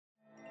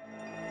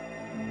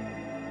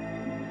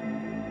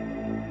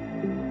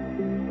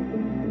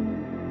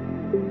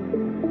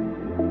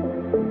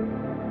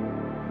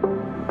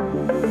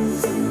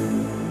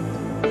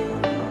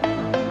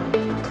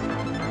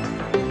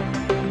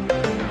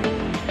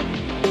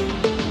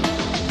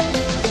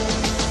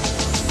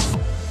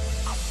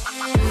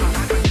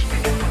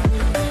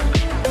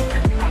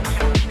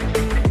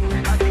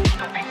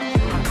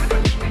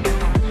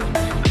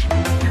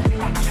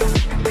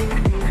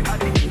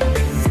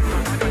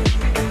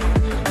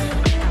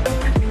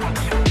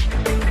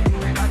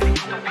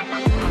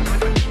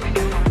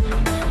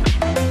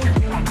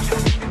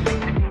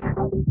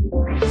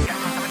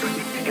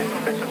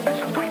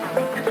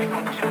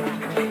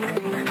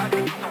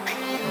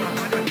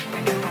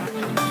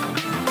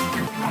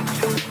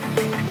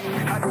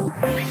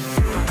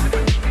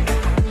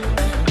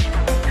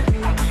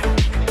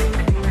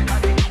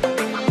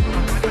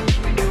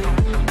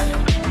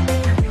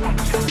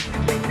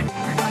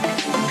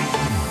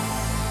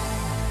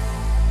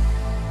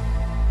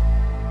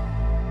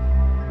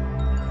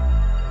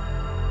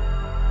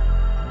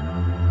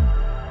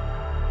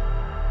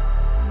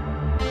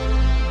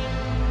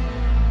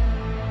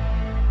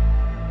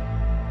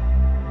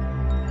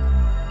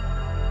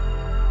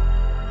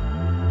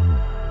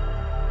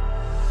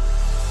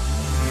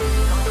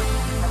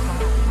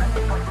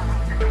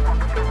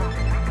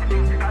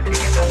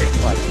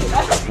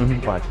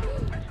Watch.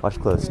 Watch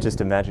close.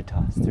 Just a magic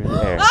toss through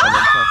the air.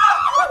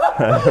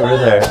 Over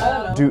there.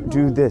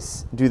 Do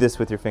this. Do this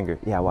with your finger.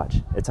 Yeah,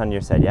 watch. It's on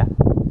your side, yeah?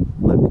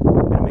 Look,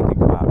 I'm gonna make it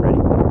go out. Ready?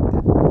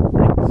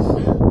 Ready?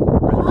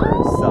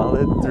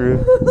 Solid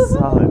through,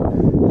 solid.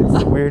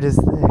 It's the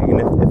weirdest thing.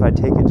 And if I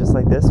take it just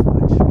like this,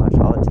 watch.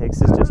 All it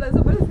takes is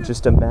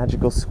just a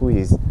magical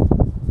squeeze.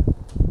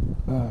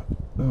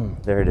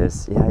 There it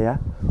is. Yeah.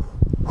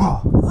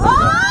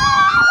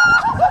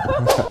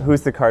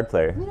 Who's the card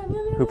player?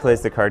 Who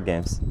plays the card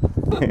games?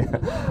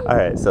 All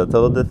right, so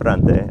todo de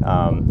frente.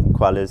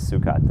 ¿Cuál es su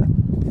carta?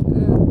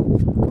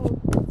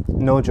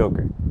 No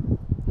joker.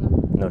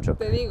 No joker.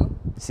 Te digo.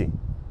 Sí.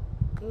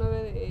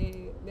 9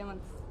 de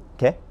diamantes.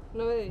 ¿Qué?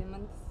 9 de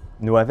diamantes.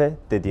 9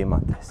 de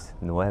diamantes.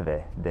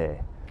 9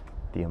 de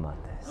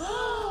diamantes.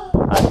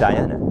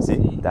 Diana,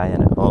 sí,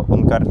 Diana.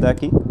 Un carta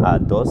aquí.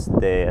 2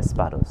 de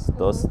espados.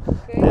 2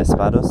 de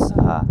espados.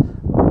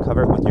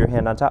 Cover it with your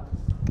hand on top.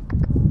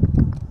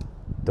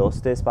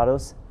 2 de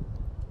espados.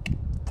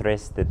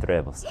 3 de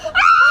trébos. Esta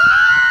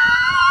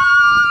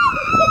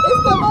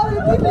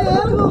madre tiene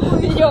algo,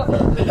 güey. Y yo,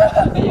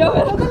 ¿verdad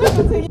que lo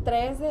conseguí?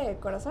 3 de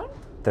corazón.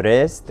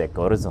 3 de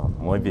corazón.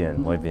 Muy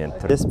bien.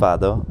 3 de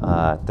espado.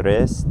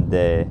 3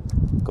 de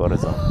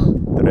corazón.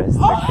 3 de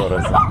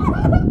corazón.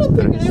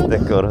 3 de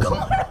corazón.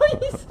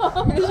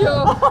 ¿Cómo lo hizo? Y yo,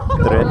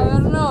 a ver,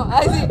 no.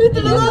 Ay, sí. Y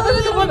tú no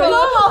sabes cómo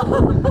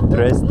no.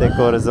 3 de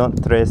corazón.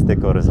 3 de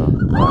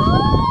corazón.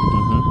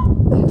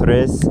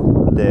 3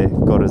 de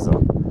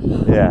corazón.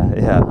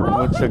 Yeah.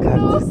 Mucho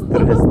cartas.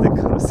 3 de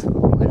corazón.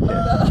 Muy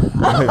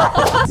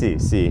bien.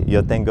 Sí.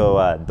 Yo tengo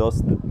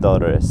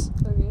 $2.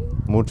 Okay.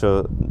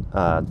 Mucho.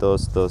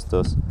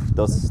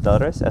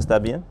 $2. ¿Está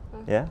bien?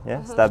 Yeah.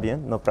 ¿Está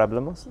bien? ¿No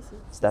problemas? Sí.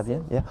 ¿Está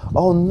bien? Yeah.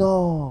 Oh,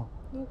 no.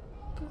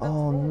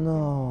 Oh,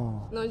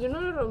 no. No, yo no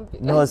lo rompí.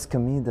 No es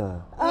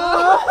comida.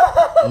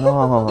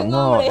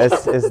 No,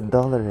 es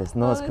dólares,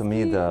 no es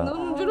comida.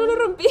 No, yo no lo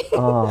rompí.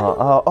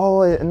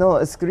 No,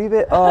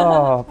 escribe.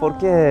 ¿Por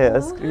qué?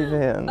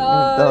 Escribe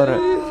dólares.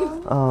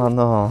 Oh,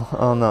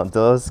 no.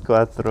 2,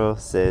 4,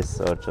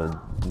 6, 8,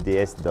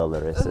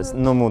 $10. Es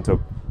no mucho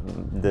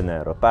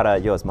dinero. Para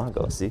ellos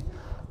magos, ¿sí?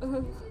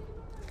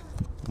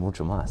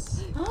 Mucho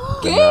más.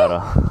 ¿Qué?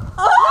 Dinero.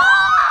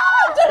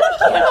 ¡Yo lo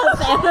quiero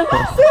hacer!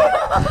 ¡Sí!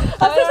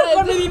 ¡Haces eso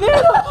con mi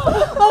dinero!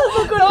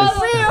 ¡Hazlo con el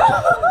mío!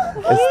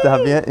 ¿Está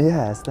bien?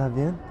 Está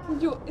bien.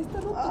 Yo,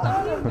 está roto.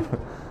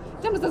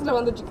 Ya me estás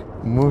grabando, chica.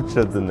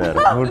 Mucho dinero.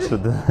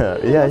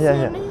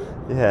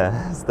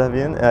 Yeah, está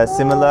bien.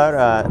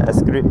 Similar,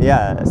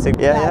 yeah.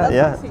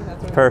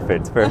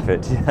 Perfect.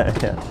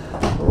 Yeah.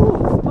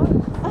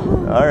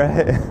 All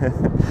right.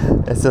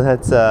 So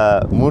that's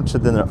mucho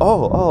dinero.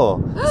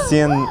 Oh,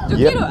 100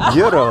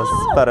 euros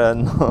para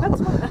no.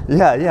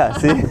 Yeah,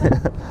 sí.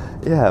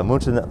 Yeah,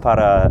 mucho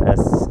para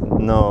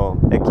no.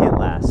 It can't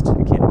last.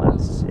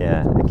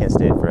 Yeah, it can't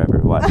stay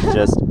forever. Watch,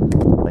 just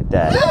like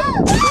that.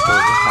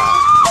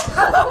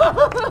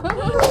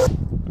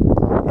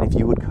 And if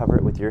you would cover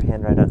it with your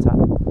hand right on top.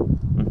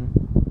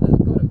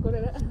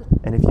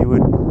 And if you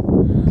would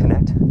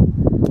connect.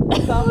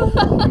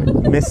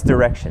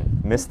 Misdirection.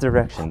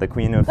 The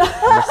queen of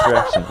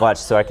misdirection. Watch,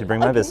 so I could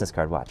bring my business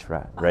card. Watch,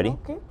 right? Ready?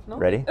 Okay. No.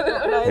 Ready?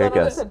 Here it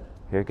goes.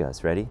 Here it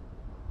goes. Ready?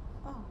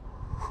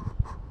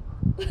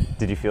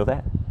 Did you feel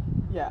that?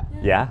 Yeah.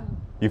 Yeah?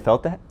 You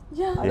felt that?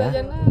 Yeah.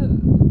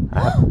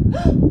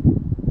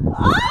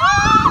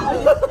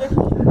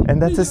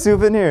 And that's a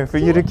souvenir for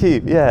you to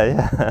keep.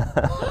 Yeah.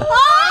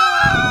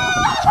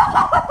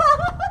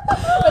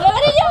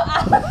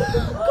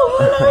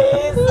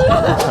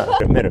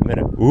 Mira.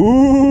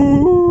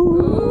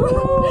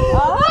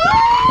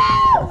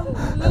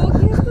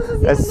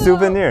 A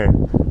souvenir. No.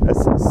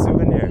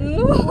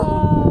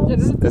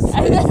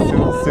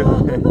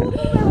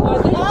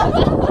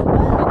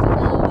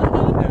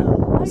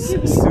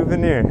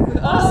 Souvenir.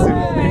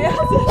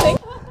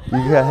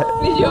 You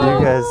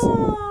guys,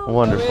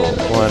 wonderful.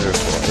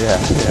 Yeah.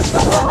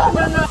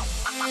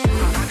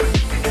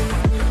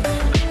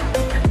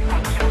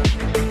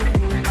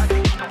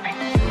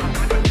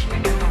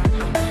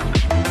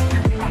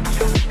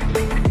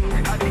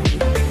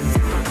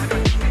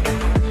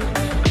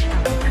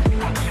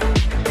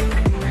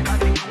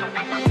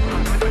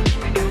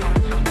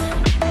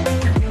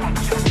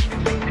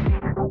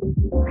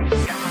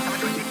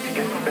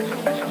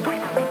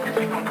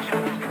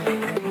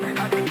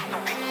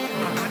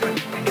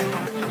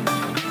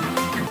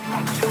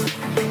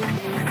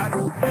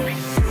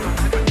 Bye.